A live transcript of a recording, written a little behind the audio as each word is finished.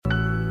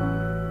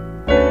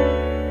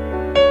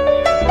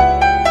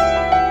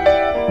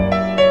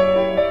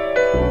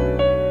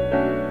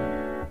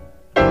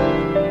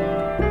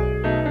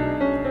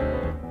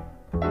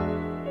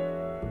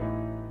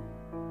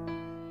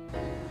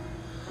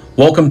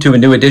Welcome to a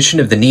new edition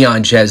of the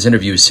Neon Jazz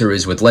Interview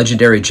Series with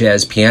legendary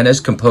jazz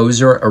pianist,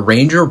 composer,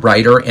 arranger,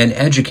 writer, and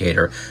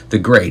educator, the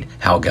great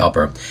Hal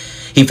Galper.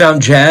 He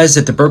found jazz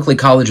at the Berklee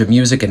College of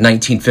Music in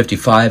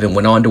 1955 and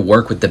went on to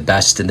work with the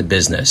best in the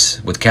business,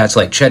 with cats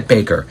like Chet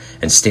Baker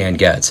and Stan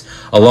Getz,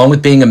 along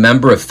with being a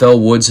member of Phil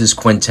Woods'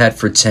 quintet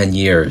for 10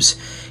 years.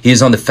 He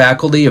is on the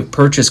faculty of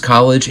Purchase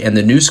College and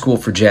the New School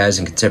for Jazz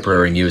and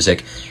Contemporary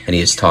Music, and he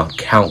has taught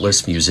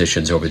countless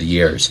musicians over the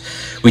years.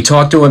 We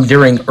talked to him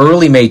during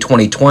early May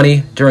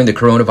 2020, during the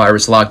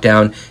coronavirus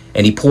lockdown,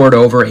 and he poured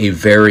over a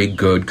very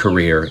good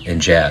career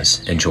in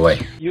jazz. Enjoy.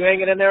 You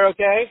hanging in there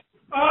okay?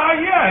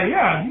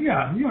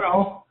 Yeah. You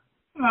know,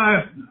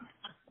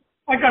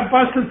 I got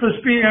busted for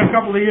speeding a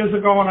couple of years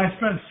ago, and I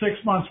spent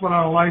 6 months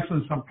without a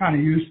license. I'm kind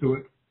of used to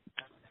it.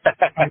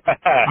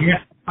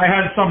 I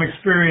had some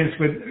experience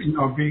with,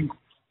 being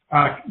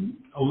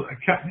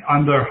kept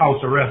under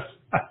house arrest.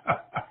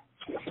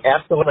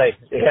 Absolutely.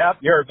 Yep,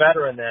 you're a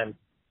veteran then.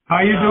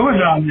 How you doing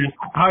down there?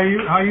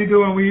 How you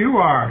doing where you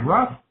are?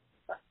 Rough?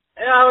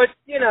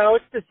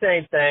 It's the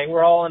same thing.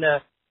 We're all in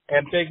a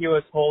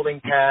ambiguous holding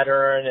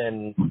pattern,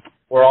 and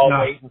we're all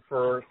waiting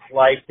for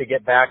life to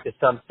get back to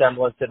some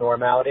semblance of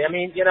normality. I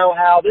mean,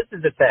 Hal, this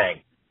is the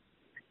thing.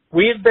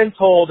 We've been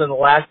told in the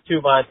last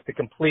 2 months to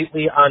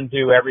completely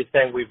undo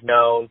everything we've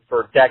known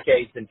for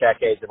decades and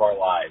decades of our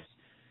lives.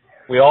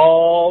 We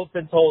all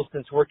been told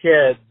since we're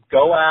kids,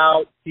 go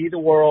out, see the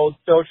world,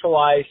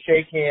 socialize,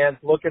 shake hands,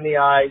 look in the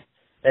eyes,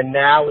 and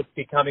now it's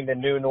becoming the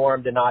new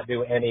norm to not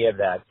do any of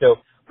that. So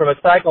from a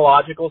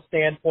psychological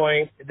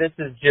standpoint, this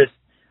is just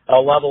a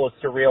level of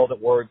surreal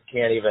that words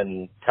can't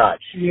even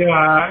touch.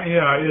 Yeah,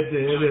 it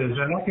is.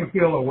 And I can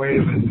feel the weight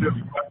of it, too.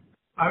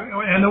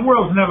 And the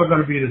world's never going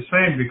to be the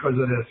same because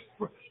of this,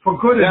 for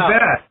good and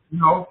bad,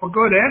 for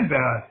good and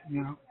bad,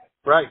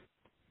 Right.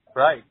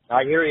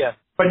 I hear you.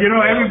 But,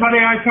 everybody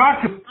I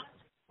talk to,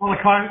 well,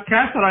 the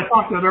cats that I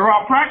talk to, they're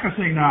all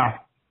practicing now.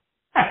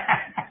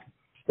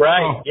 Right,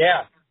 so,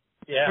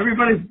 yeah.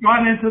 Everybody's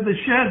gone into the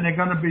shed and they're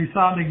going to be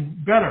sounding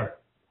better.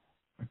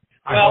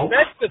 Well,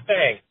 that's the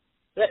thing.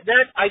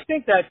 I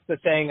think that's the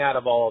thing out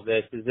of all of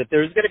this, is that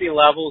there's going to be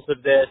levels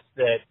of this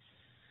that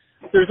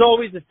there's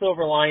always a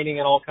silver lining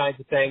and all kinds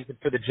of things. And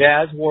for the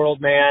jazz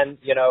world, man,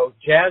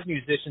 jazz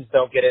musicians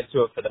don't get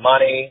into it for the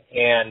money.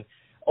 And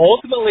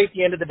ultimately, at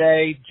the end of the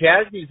day,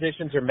 jazz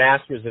musicians are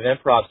masters of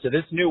improv. So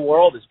this new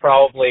world is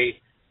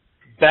probably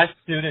best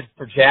suited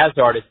for jazz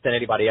artists than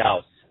anybody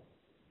else.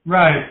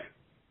 Right.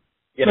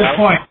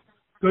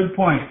 Good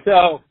point.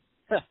 So,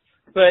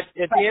 but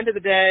at the end of the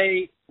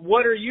day,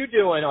 what are you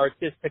doing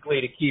artistically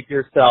to keep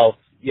yourself,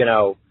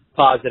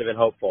 positive and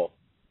hopeful?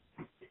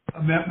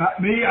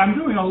 I'm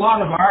doing a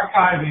lot of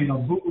archiving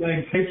of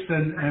bootleg tapes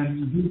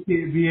and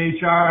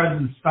VHRs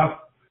and stuff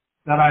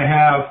that I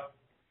have.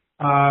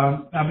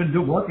 I've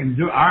been working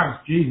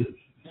art. Jesus,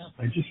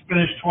 I just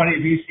finished 20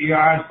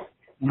 VCRs,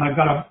 and I've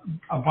got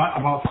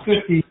about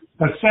 50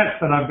 cassettes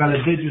that I've got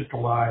to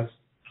digitalize.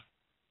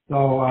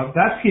 So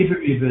that's keeping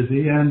me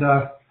busy. And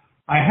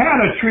I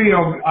had a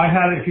trio.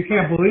 If you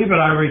can't believe it,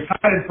 I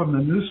retired from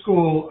the New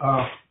School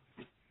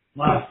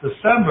last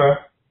December.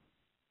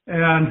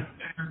 And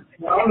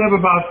I live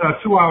about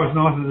 2 hours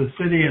north of the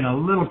city in a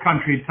little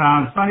country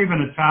town. It's not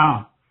even a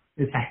town.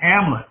 It's a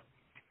hamlet.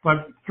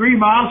 But 3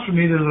 miles from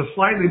me, there's a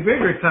slightly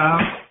bigger town.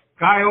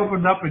 Guy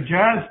opened up a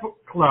jazz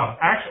club.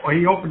 Actually,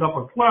 he opened up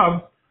a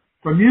club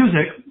for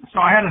music. So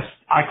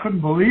I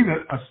couldn't believe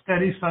it, a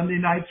steady Sunday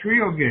night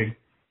trio gig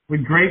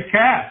with great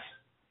cats.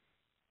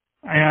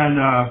 And,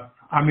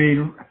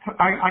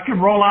 I can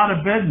roll out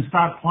of bed and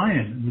start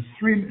playing. It was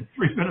three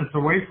minutes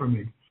away from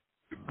me.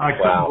 I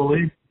couldn't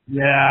believe it.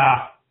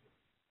 Yeah,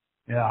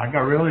 I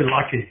got really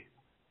lucky.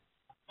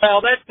 Well,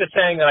 that's the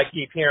thing that I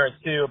keep hearing,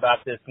 too,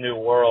 about this new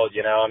world,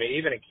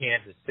 even in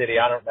Kansas City,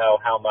 I don't know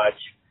how much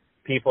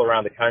people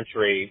around the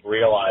country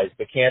realize,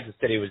 but Kansas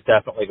City was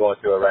definitely going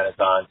through a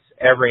renaissance.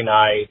 Every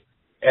night,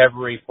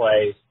 every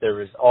place, there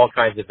was all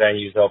kinds of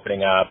venues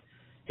opening up.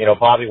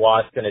 Bobby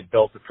Watson had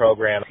built the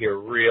program here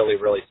really,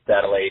 really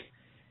steadily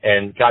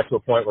and got to a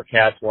point where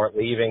cats weren't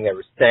leaving, they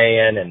were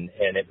staying, and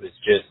it was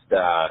just,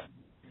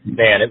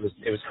 man, it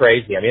was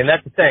crazy. I mean,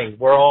 that's the thing.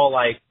 We're all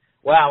like,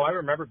 wow, I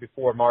remember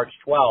before March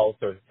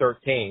 12th or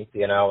 13th,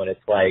 and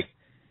it's like,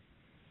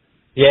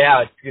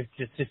 yeah, it's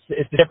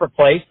a different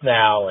place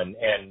now. And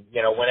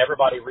when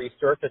everybody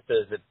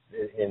resurfaces,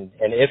 and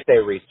if they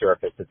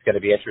resurface, it's going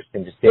to be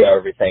interesting to see how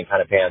everything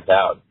kind of pans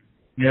out.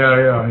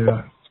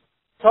 Yeah.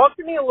 Talk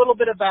to me a little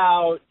bit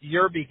about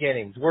your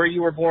beginnings, where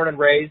you were born and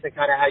raised, and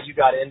kind of how you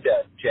got into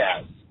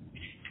jazz.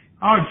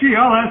 Oh, gee,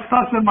 all that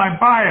stuff's in my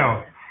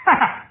bio.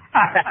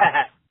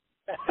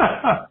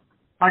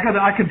 I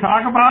can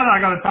talk about it. I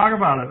got to talk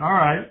about it. All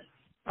right.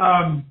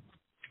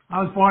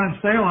 I was born in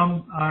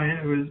Salem.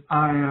 I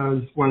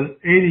was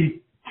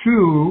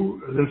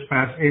 82 this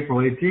past April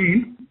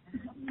 18.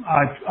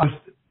 I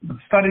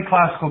studied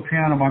classical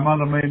piano. My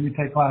mother made me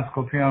take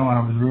classical piano when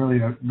I was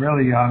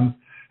really young,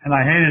 and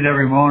I hated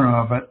every moment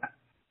of it.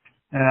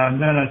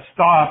 And then it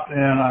stopped,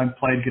 and I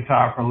played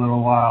guitar for a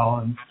little while,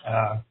 and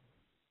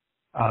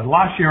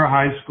last year of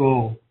high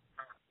school,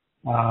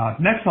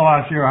 next to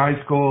last year of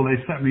high school, they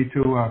sent me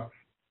to a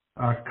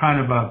kind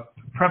of a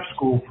prep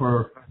school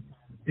for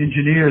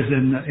engineers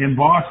in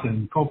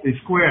Boston, Copley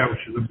Square,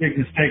 which is a big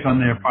mistake on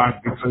their part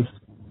because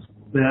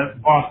the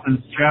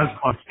Boston Jazz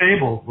Club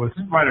stable was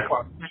right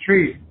across the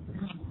street.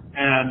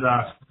 And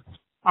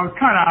I was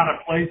kind of out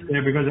of place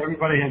there because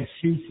everybody had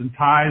suits and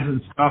ties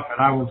and stuff,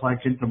 and I was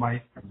like into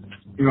my,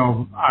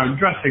 I was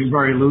dressing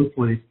very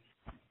loosely.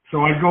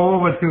 So I'd go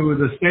over to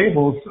the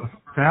stables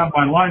to have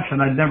my lunch,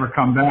 and I'd never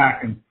come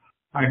back. And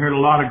I heard a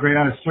lot of great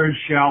Serge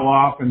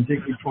Shaloff and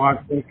Dickie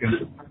Twarsik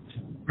and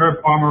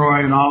Herb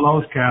Pomeroy and all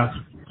those cats.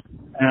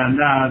 And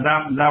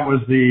that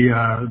was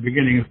the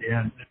beginning of the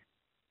end.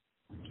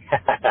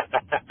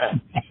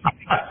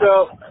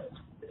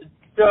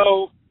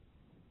 So,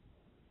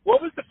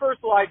 what was the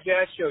first live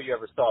jazz show you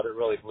ever saw that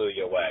really blew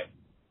you away?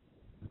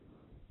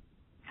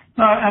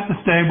 At the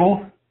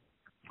stable.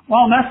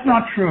 Well, that's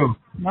not true.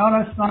 No,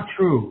 that's not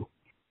true.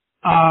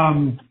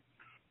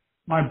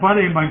 My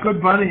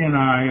good buddy and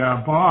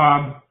I,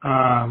 Bob,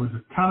 was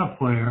a tenor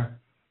player.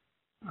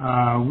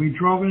 We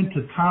drove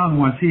into town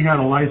once. He had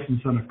a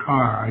license on a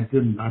car. I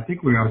didn't. I think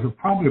I was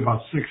probably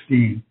about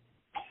 16.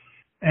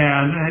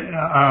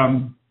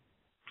 And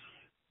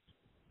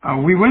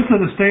we went to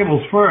the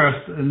stables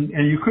first, and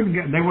you couldn't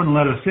get. They wouldn't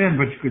let us in,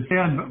 but you could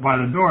stand by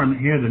the door and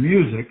hear the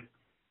music.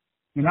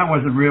 And I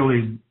wasn't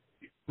really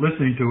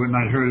listening to it, and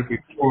I'd heard it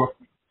before.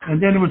 And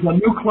then there was a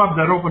new club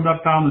that opened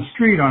up down the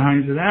street on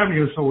Huntington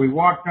Avenue, so we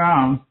walked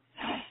down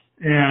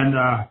and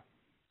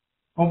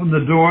opened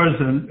the doors,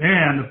 and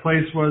the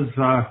place was.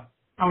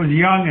 I was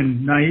young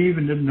and naive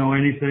and didn't know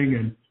anything,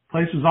 and the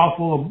place was all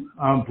full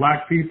of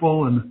black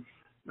people and.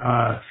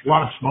 A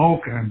lot of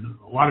smoke and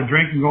a lot of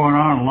drinking going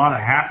on, a lot of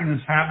happiness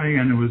happening,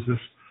 and there was this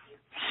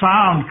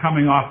sound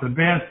coming off the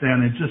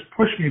bandstand. It just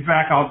pushed me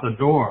back out the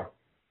door.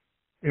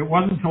 It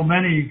wasn't until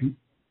many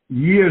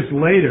years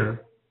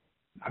later,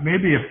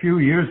 maybe a few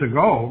years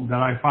ago, that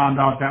I found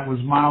out that was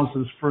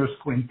Miles's first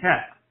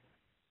quintet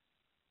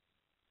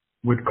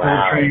with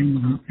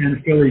Coltrane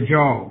and Philly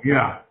Joe.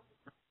 Yeah.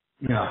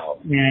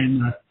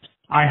 And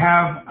I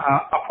have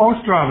a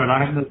poster of it.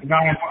 I have the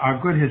guy, a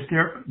good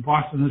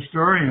Boston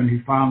historian, he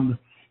found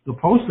the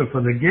poster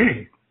for the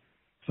gig.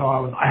 So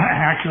I was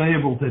actually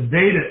able to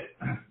date it.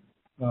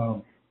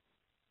 So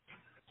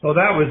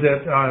that was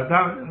it.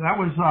 That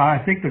was,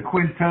 I think, the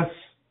quintet's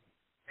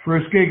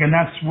first gig, and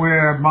that's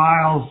where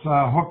Miles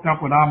hooked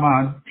up with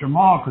Ahmad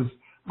Jamal, because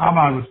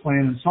Ahmad was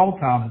playing in Soul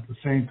Town at the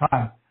same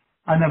time.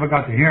 I never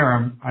got to hear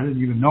him. I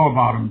didn't even know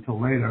about him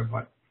until later,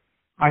 but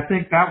I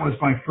think that was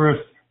my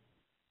first.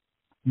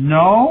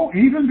 No,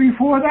 even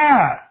before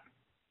that,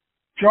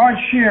 George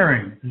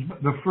Shearing is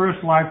the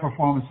first live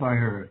performance I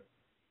heard.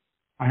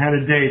 I had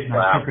a date and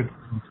I took it.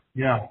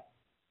 Yeah.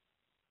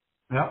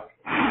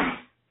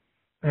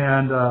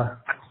 And I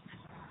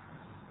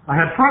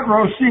had front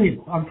row seat.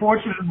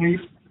 Unfortunately,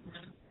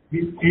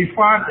 he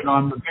farted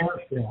on the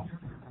bandstand.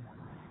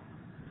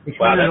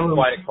 Wow, that's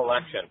quite a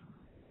collection.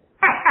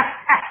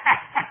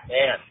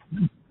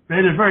 Man.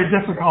 Made it very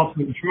difficult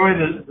to enjoy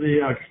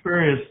the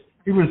experience.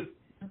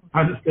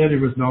 I understand he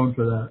was known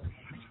for that.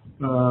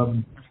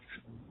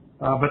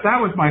 But that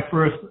was my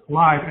first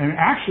live. And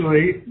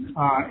actually,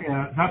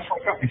 that's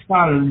what got me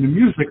started in the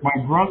music.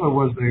 My brother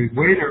was a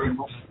waiter in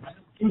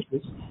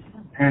Massachusetts,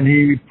 and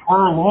he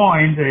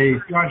purloined a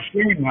George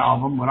Shearing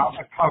album without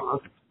the cover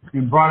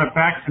and brought it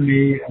back to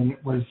me, and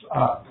it was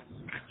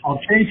called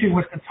Changing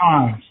with the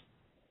Times.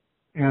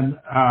 And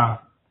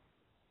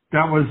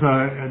that was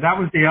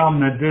the album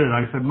that did it.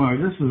 I said, "Mother,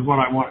 this is what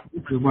I want."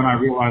 This is when I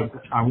realized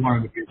that I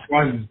wanted to be a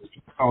president.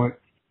 So it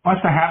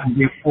must have happened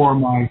before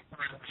my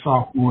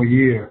sophomore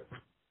year.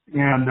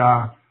 And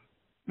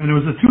there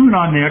was a tune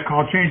on there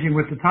called Changing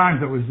with the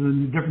Times that was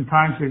in different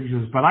time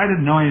signatures, but I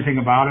didn't know anything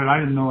about it. I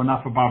didn't know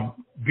enough about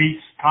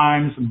beats,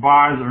 times, and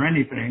bars or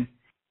anything.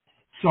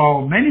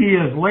 So many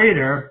years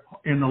later,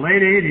 in the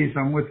late 80s,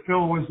 I'm with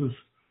Phil Wiz's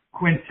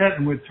quintet,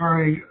 and we're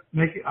touring,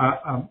 making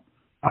a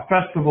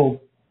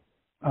festival,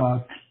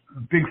 a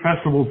big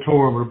festival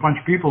tour with a bunch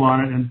of people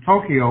on it in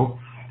Tokyo,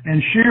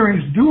 and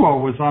Shearing's duo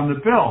was on the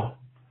bill.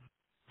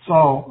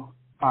 So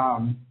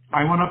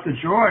I went up to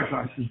George.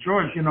 I said,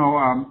 "George,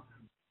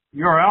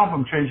 your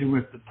album, Changing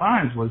with the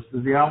Times, was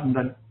the album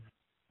that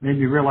made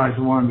me realize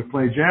I wanted to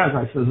play jazz."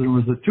 I said, "There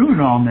was a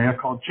tune on there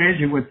called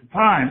Changing with the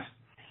Times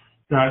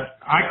that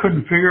I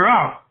couldn't figure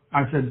out."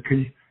 I said,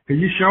 "Could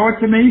you show it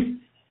to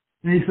me?"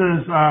 And he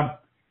says,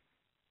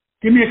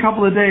 "Give me a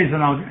couple of days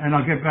and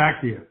I'll get back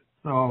to you."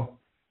 So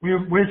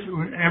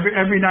we're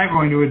every night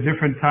going to a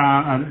different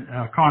town,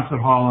 a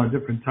concert hall in a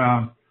different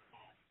town.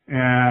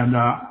 And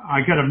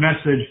I get a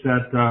message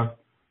that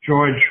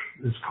George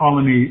is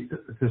calling me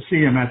to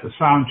see him at the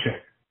sound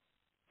check.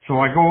 So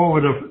I go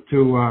over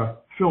to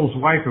Phil's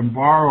wife and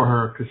borrow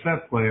her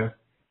cassette player,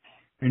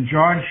 and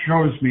George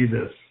shows me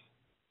this.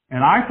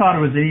 And I thought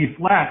it was an E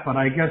flat, but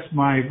I guess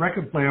my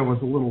record player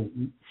was a little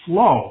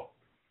slow,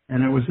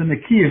 and it was in the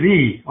key of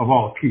E of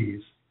all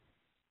keys.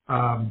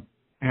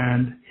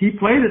 And he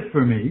played it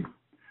for me.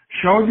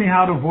 showed me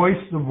how to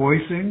voice the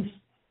voicings,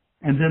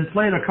 and then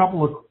played a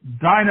couple of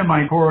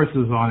dynamite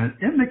choruses on it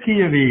in the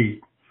key of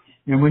E.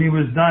 And when he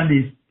was done,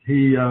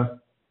 he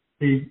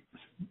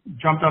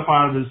jumped up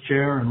out of his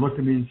chair and looked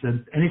at me and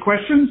said, "Any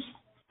questions?"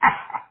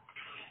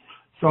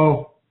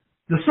 So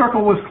the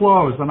circle was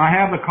closed, and I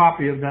have a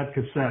copy of that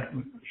cassette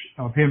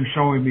of him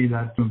showing me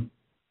that tune.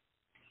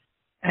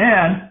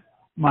 And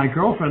my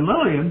girlfriend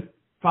Lillian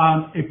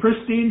found a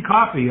pristine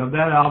copy of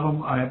that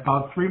album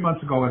about 3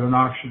 months ago at an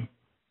auction,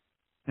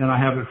 and I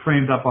have it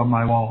framed up on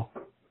my wall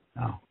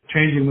now,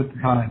 changing with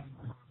the time.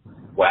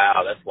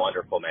 Wow, that's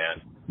wonderful,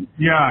 man.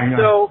 Yeah.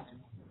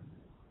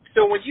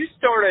 So when you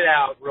started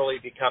out really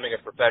becoming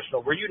a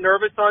professional, were you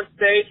nervous on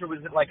stage, or was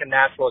it like a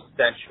natural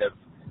extension of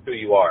who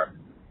you are?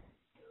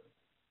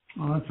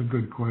 Well, that's a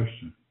good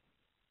question.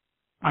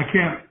 I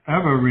can't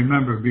ever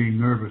remember being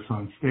nervous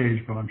on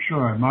stage, but I'm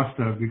sure I must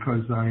have,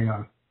 because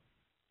I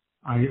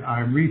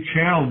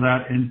rechanneled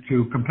that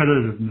into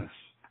competitiveness.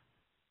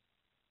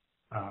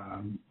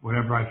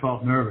 Whenever I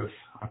felt nervous,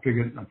 I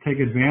figured I'd take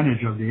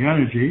advantage of the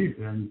energy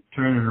and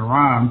turn it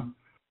around.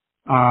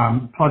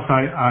 Plus,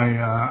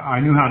 I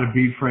knew how to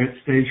beat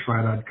stage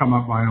fright. I'd come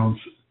up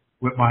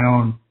with my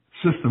own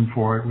system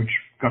for it, which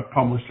got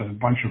published in a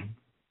bunch of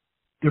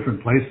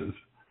different places,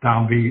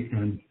 Downbeat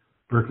and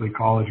Berkeley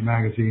College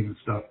Magazine and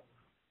stuff.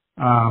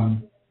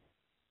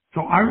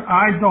 So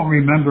I don't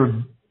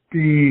remember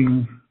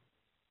being.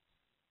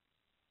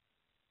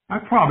 I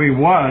probably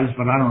was,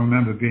 but I don't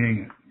remember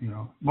being it.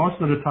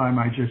 Most of the time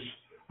I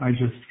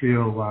just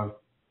feel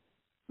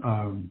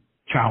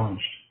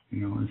challenged,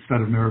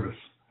 instead of nervous.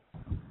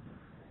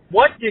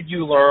 What did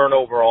you learn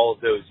over all of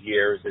those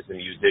years as a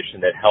musician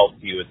that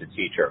helped you as a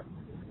teacher?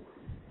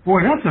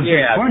 Boy, that's a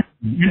big question.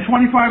 In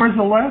 25 years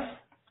or less?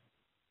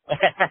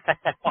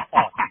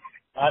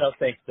 I don't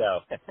think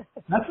so.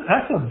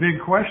 That's a big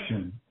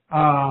question.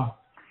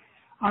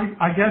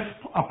 I guess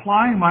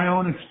applying my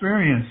own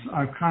experience,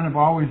 I've kind of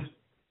always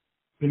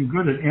been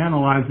good at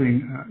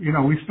analyzing.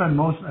 We spend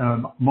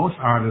most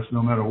artists,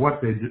 no matter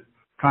what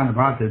kind of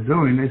art they're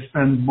doing, they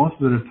spend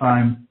most of the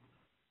time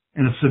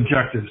in a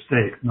subjective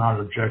state, not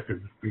objective,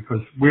 because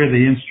we're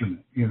the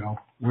instrument.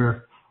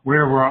 Where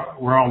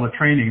all the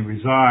training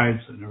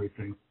resides and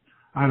everything.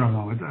 I don't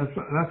know.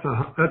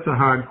 That's a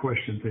hard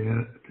question to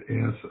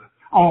answer.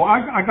 Oh,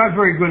 I got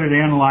very good at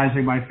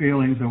analyzing my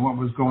feelings and what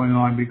was going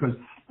on, because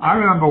I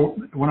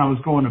remember when I was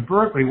going to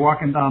Berkeley,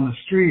 walking down the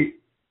street,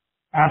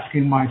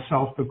 asking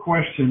myself the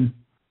question,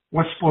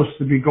 what's supposed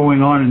to be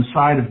going on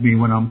inside of me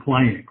when I'm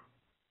playing?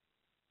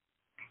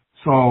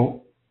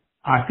 So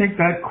I think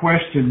that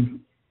question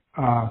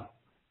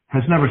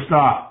has never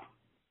stopped.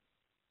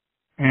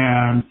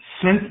 And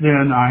since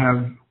then, I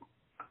have,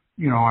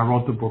 I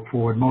wrote the book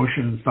Forward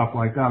Motion and stuff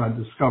like that. I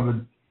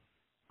discovered,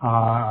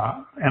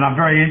 and I'm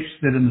very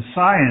interested in the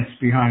science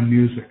behind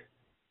music.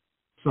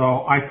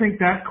 So I think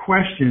that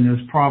question is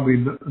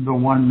probably the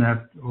one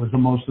that was the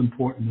most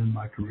important in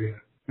my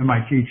career, in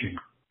my teaching.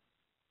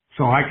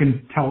 So I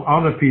can tell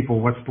other people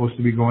what's supposed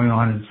to be going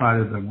on inside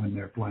of them when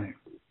they're playing.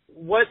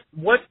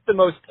 What's the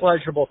most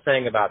pleasurable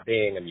thing about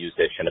being a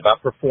musician,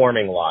 about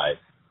performing live?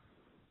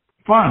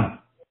 Fun.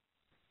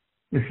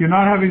 If you're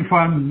not having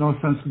fun, no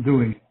sense in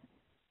doing it.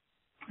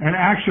 And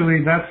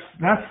actually, that's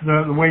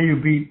the way you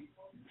beat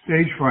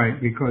stage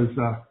fright, because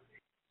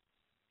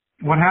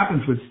what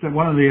happens with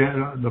one of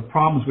the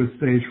problems with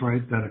stage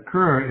fright that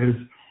occur is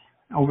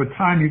over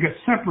time you get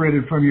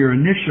separated from your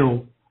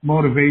initial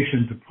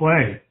motivation to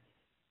play.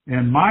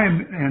 And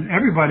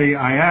everybody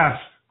I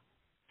asked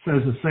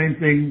says the same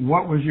thing.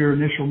 What was your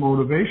initial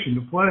motivation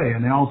to play?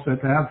 And they all said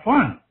to have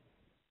fun,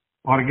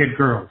 or to get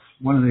girls,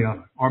 one or the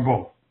other, or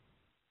both.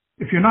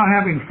 If you're not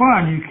having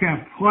fun, you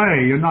can't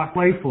play. You're not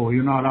playful.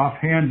 You're not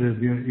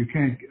offhanded. You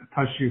can't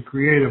touch your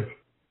creative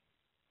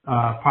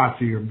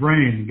parts of your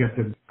brain and get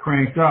them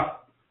cranked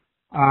up.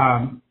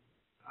 And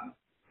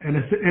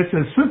it's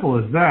as simple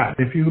as that.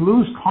 If you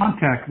lose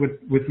contact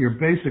with your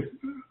basic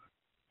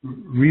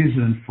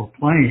reason for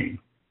playing,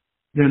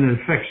 then it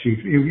affects you.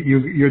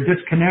 You're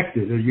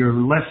disconnected. You're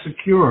less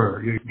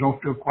secure. You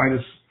don't feel quite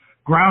as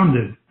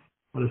grounded.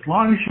 But as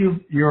long as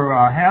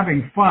you're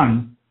having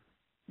fun,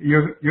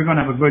 you're going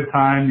to have a good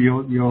time.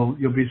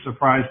 You'll be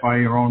surprised by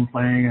your own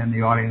playing, and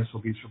the audience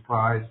will be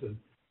surprised. And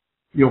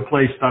you'll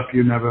play stuff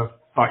you never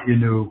thought you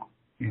knew.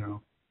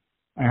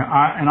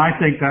 And I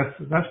think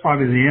that's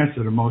probably the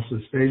answer to most of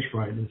the stage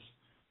fright is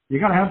you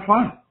got to have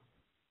fun.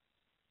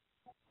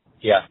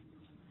 Yeah.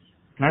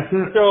 That's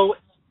it. So,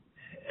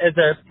 as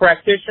a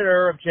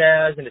practitioner of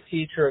jazz and a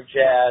teacher of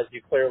jazz,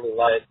 you clearly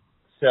love it.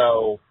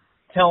 So,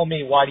 tell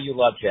me, why do you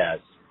love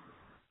jazz?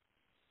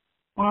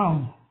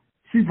 Well,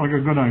 seems like a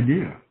good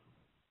idea.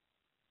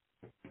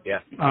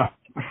 Yeah.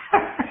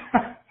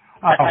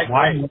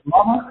 Why do you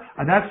love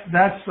it?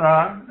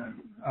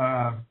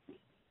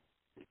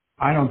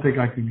 I don't think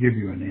I could give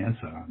you an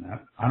answer on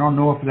that. I don't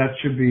know if that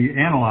should be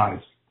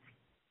analyzed.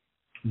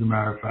 As a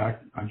matter of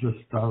fact, I just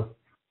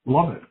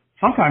love it.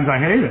 Sometimes I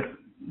hate it,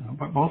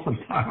 but most of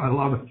the time I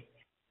love it.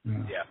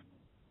 Yeah.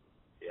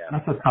 Yeah.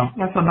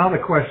 That's another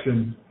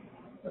question.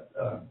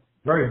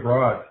 very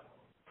broad.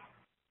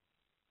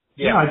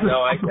 Yeah, I just no,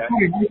 love to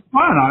play. It's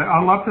fun.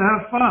 I love to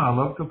have fun. I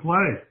love to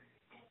play.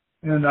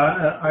 And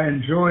I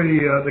enjoy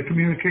the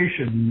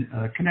communication,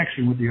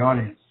 connection with the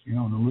audience, and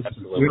the listeners.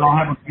 Absolutely. We all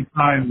have a good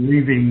time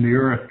leaving the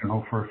earth,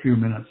 for a few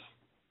minutes.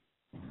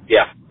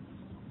 Yeah,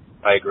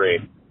 I agree.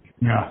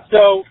 Yeah.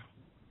 So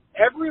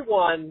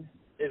everyone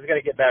is going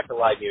to get back to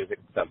live music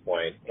at some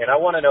point, and I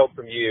want to know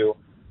from you,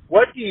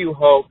 what do you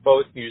hope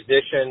both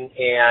musician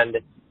and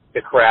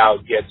the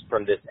crowd gets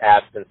from this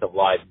absence of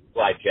live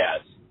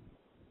jazz?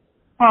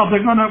 Well,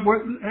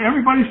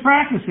 everybody's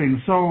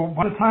practicing, so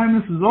by the time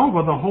this is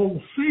over, the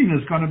whole scene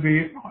is going to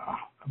be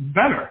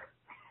better.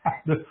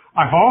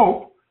 I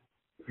hope,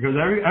 because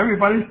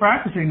everybody's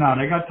practicing now.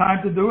 They got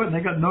time to do it, and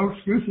they got no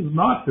excuses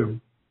not to.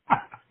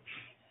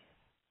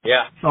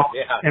 Yeah. So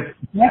if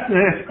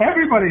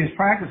everybody is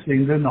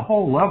practicing, then the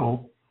whole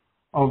level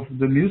of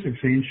the music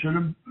scene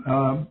should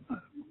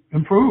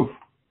improve,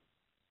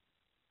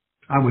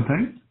 I would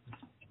think.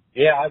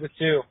 Yeah, I would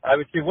too.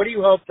 What do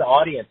you hope the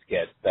audience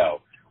gets,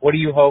 though? What do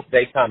you hope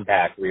they come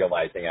back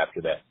realizing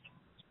after this?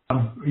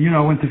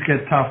 When things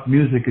get tough,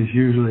 music is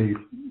usually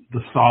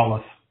the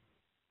solace.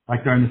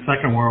 Like during the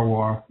Second World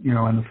War,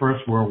 and the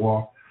First World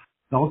War,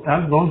 those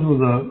were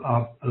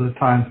the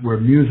times where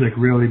music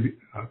really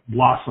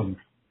blossomed.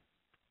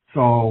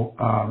 So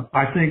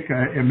I think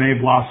it may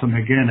blossom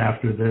again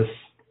after this.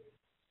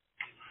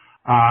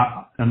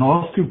 And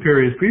those two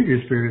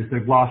previous periods, they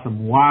blossomed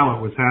while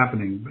it was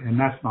happening, and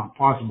that's not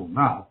possible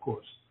now, of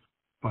course.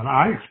 But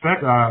I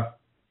expect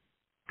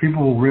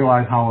people will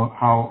realize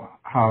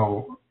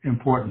how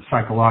important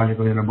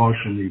psychologically and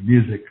emotionally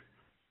music,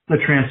 the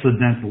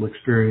transcendental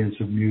experience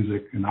of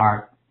music and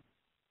art,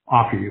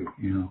 offer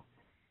you.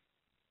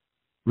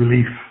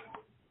 Relief.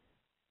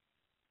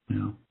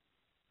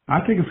 I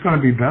think it's going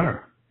to be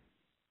better.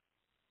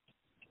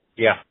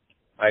 Yeah,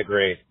 I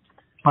agree.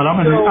 But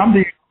I'm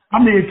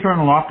the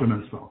eternal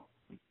optimist, though.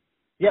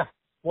 Yeah,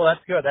 well,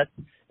 that's good.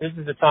 This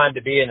is the time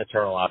to be an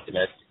eternal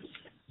optimist.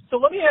 So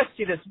let me ask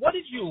you this. What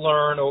did you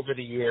learn over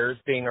the years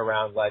being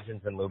around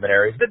legends and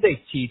luminaries? What did they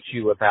teach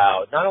you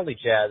about not only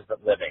jazz,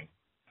 but living?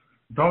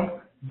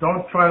 Don't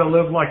try to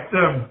live like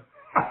them.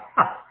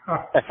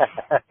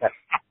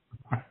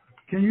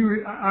 Can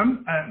you,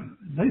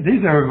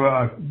 these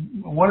are,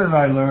 what did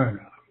I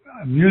learn?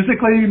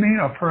 Musically, you mean,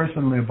 or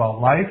personally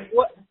about life?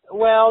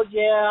 Well,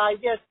 yeah, I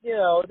guess,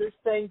 there's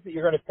things that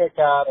you're going to pick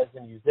out as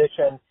a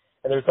musician,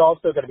 and there's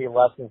also going to be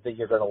lessons that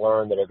you're going to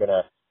learn that are going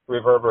to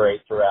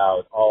reverberate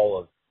throughout all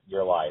of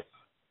your life.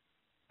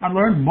 I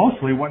learned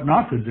mostly what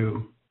not to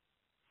do.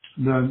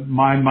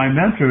 My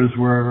mentors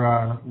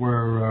were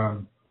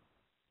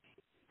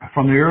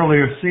from the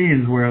earlier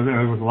scenes where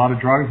there was a lot of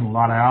drugs and a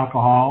lot of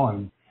alcohol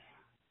and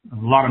a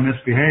lot of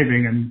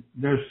misbehaving, and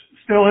there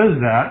still is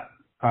that,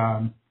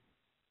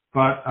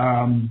 but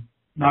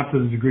not to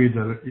the degree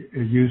that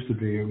it used to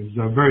be. It was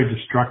very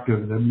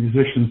destructive. The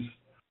musicians,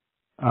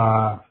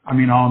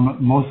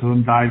 most of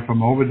them died from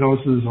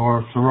overdoses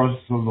or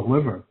cirrhosis of the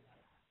liver.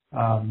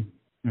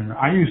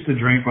 I used to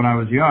drink when I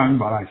was young,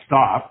 but I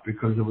stopped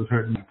because it was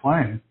hurting my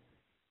playing.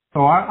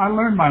 So I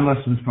learned my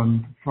lessons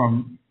from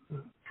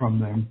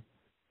them.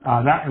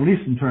 That, at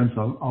least in terms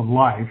of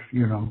life,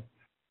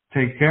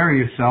 take care of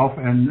yourself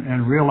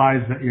and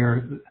realize that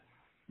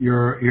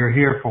you're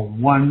here for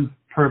one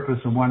purpose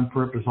and one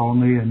purpose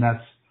only, and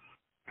that's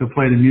to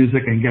play the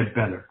music and get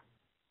better.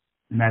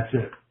 And that's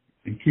it.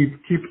 And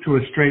keep to a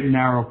straight and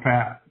narrow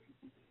path.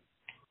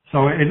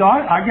 So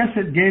I guess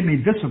it gave me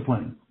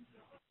discipline.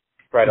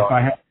 Right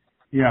on.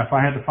 If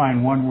I had to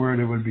find one word,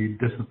 it would be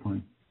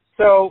discipline.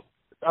 So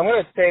I'm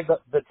going to save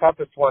the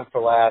toughest one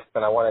for last,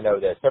 and I want to know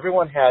this.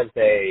 Everyone has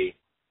a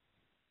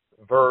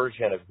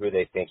version of who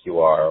they think you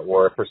are,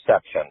 or a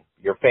perception.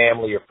 Your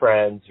family, your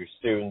friends, your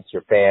students,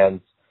 your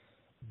fans.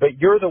 But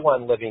you're the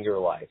one living your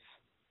life.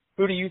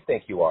 Who do you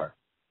think you are?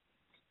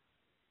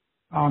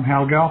 I'm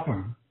Hal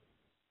Galper.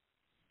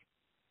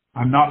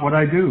 I'm not what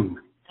I do.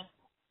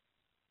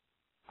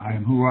 I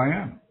am who I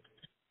am.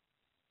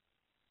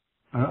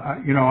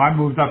 I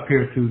moved up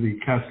here to the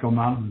Catskill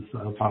Mountains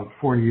about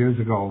 40 years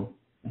ago.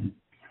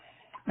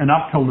 And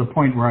up till the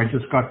point where I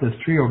just got this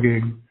trio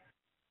gig,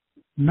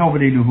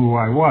 nobody knew who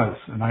I was.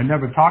 And I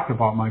never talked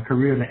about my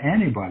career to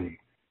anybody.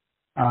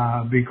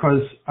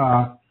 Because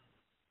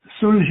as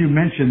soon as you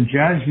mention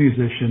jazz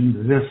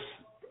musician, this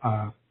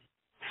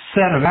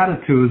set of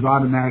attitudes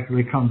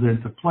automatically comes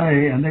into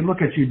play, and they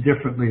look at you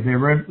differently. They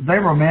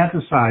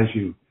romanticize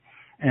you.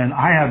 And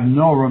I have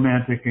no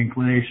romantic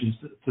inclinations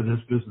to this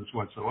business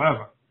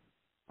whatsoever.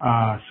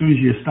 As soon as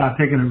you start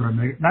taking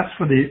it, that's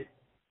for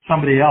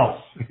somebody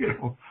else,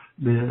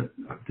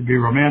 to be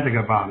romantic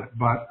about it.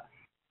 But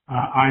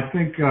I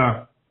think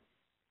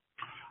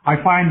I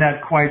find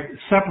that quite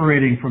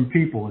separating from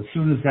people. As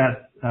soon as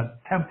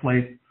that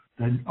template,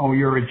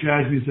 you're a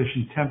jazz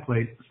musician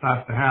template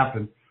starts to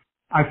happen,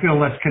 I feel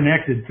less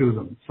connected to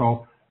them.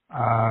 So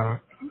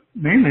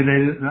mainly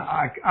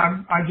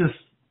I'm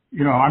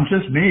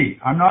just me.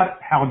 I'm not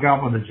Hal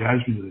Galper, the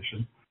jazz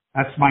musician.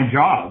 That's my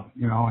job,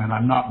 and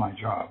I'm not my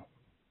job.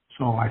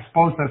 So I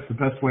suppose that's the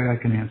best way I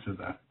can answer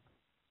that.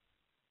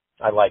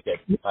 I like it.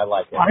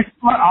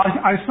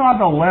 I saw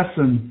the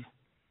lessons.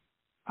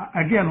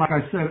 Again, like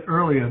I said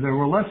earlier, there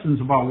were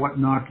lessons about what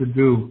not to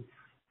do.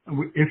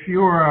 If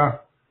you're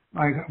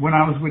like when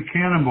I was with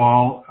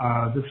Cannonball,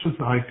 this was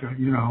like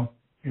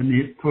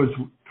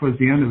towards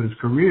the end of his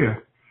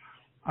career.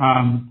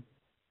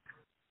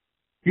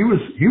 He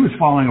was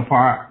falling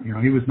apart. You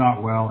know, he was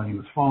not well, and he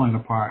was falling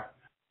apart.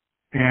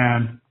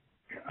 And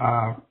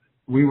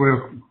we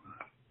were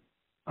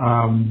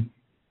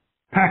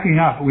packing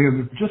up. We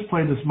had just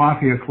played this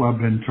Mafia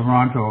club in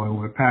Toronto, and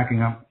we were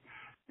packing up.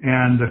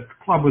 And the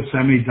club was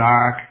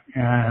semi-dark,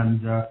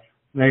 and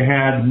they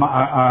had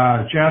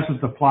Jazz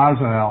at the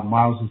Plaza album,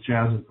 Miles'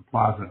 Jazz at the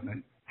Plaza,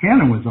 and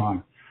Cannon was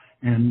on.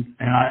 And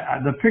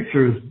the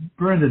picture is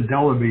burned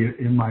indelibly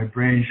in my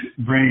brain.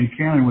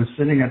 Cannon was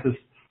sitting at this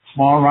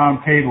small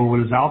round table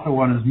with his alto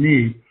on his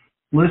knee,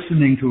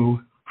 listening to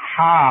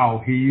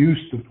how he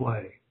used to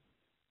play.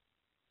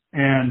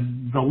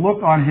 And the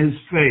look on his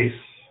face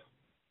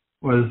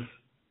was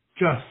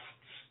just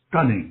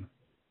stunning,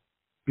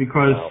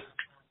 because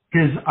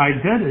his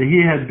identity,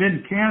 he had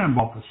been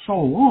Cannonball for so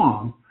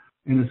long,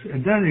 and his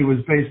identity was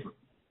based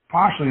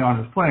partially on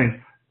his playing.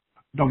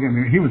 Don't get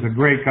me wrong, he was a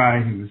great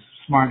guy, he was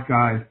a smart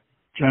guy,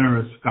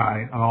 generous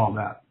guy, and all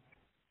that.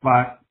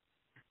 But,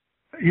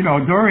 you know,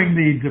 during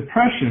the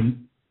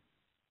Depression,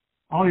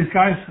 all these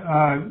guys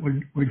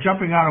were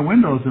jumping out of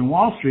windows in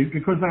Wall Street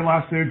because they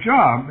lost their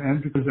job,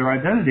 and because their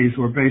identities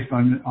were based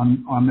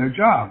on their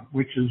job,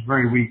 which is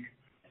very weak.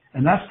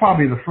 And that's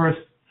probably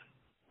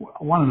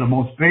one of the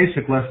most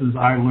basic lessons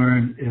I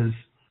learned is,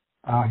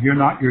 you're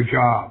not your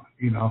job,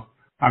 you know.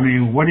 I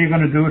mean, what are you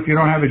going to do if you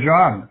don't have a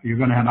job? You're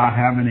going to not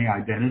have any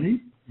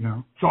identity, you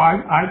know. So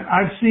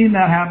I've seen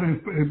that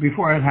happen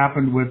before. It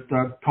happened with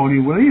Tony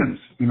Williams,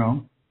 you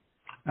know.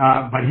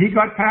 But he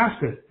got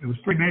past it. It was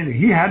pretty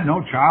amazing. He had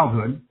no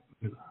childhood.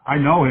 I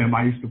know him.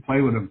 I used to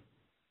play with him,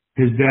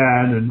 his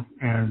dad,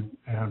 and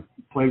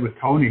played with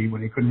Tony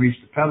when he couldn't reach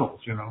the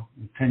pedals, you know,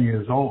 10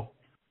 years old.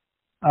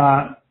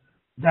 I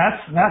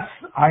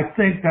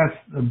think that's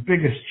the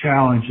biggest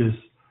challenge, is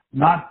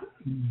not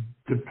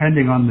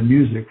depending on the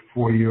music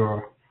for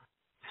your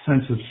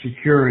sense of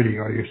security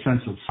or your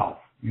sense of self.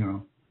 You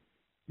know,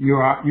 you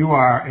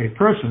are a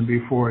person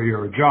before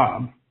you're a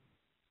job.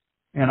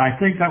 And I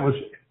think that was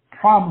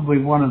probably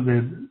one of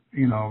the,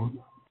 you know,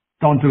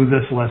 don't do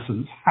this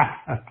lessons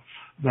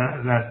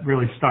that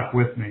really stuck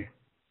with me.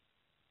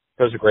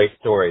 Those are great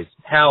stories.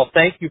 Hal,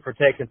 thank you for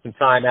taking some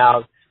time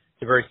out.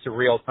 It's a very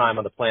surreal time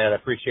on the planet. I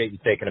appreciate you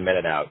taking a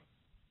minute out.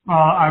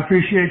 I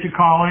appreciate you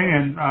calling,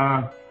 and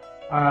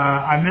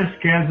I miss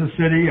Kansas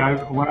City.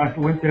 When I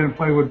went there and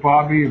played with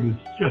Bobby, it was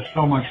just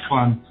so much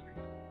fun.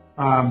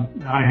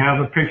 I have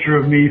a picture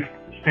of me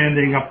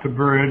standing up to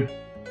Bird,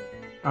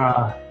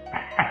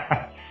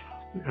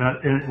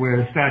 where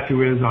the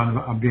statue is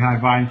on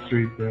behind Vine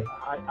Street there.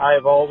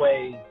 I've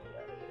always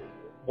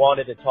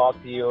wanted to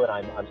talk to you, and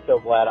I'm so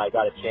glad I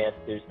got a chance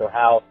to. So,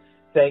 Hal,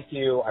 thank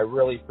you. I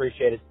really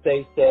appreciate it.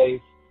 Stay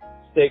safe,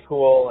 stay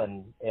cool,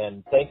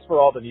 and thanks for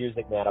all the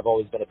music, man. I've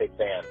always been a big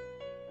fan.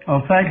 Oh,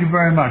 thank you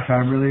very much.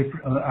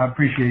 I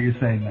appreciate you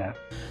saying that.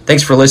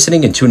 Thanks for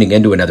listening and tuning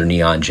in to another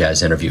Neon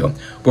Jazz interview,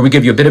 where we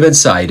give you a bit of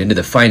insight into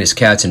the finest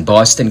cats in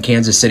Boston,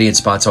 Kansas City, and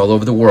spots all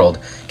over the world,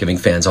 giving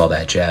fans all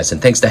that jazz. And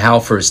thanks to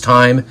Hal for his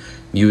time,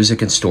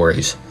 music, and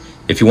stories.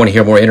 If you want to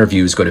hear more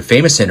interviews, go to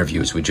Famous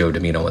Interviews with Joe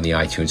Domino in the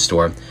iTunes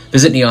Store.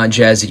 Visit Neon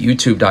Jazz at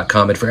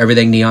youtube.com, and for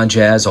everything Neon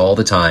Jazz all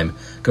the time,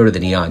 go to the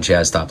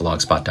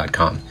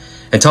neonjazz.blogspot.com.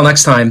 Until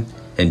next time,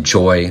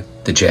 enjoy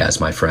the jazz,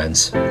 my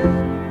friends.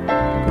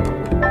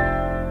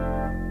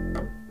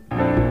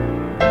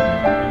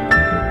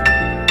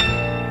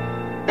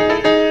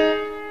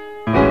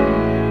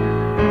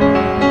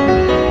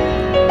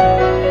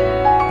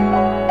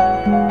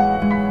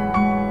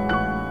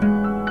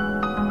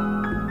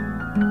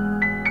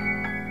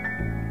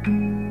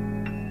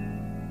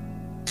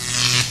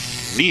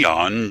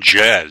 Neon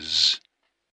Jazz.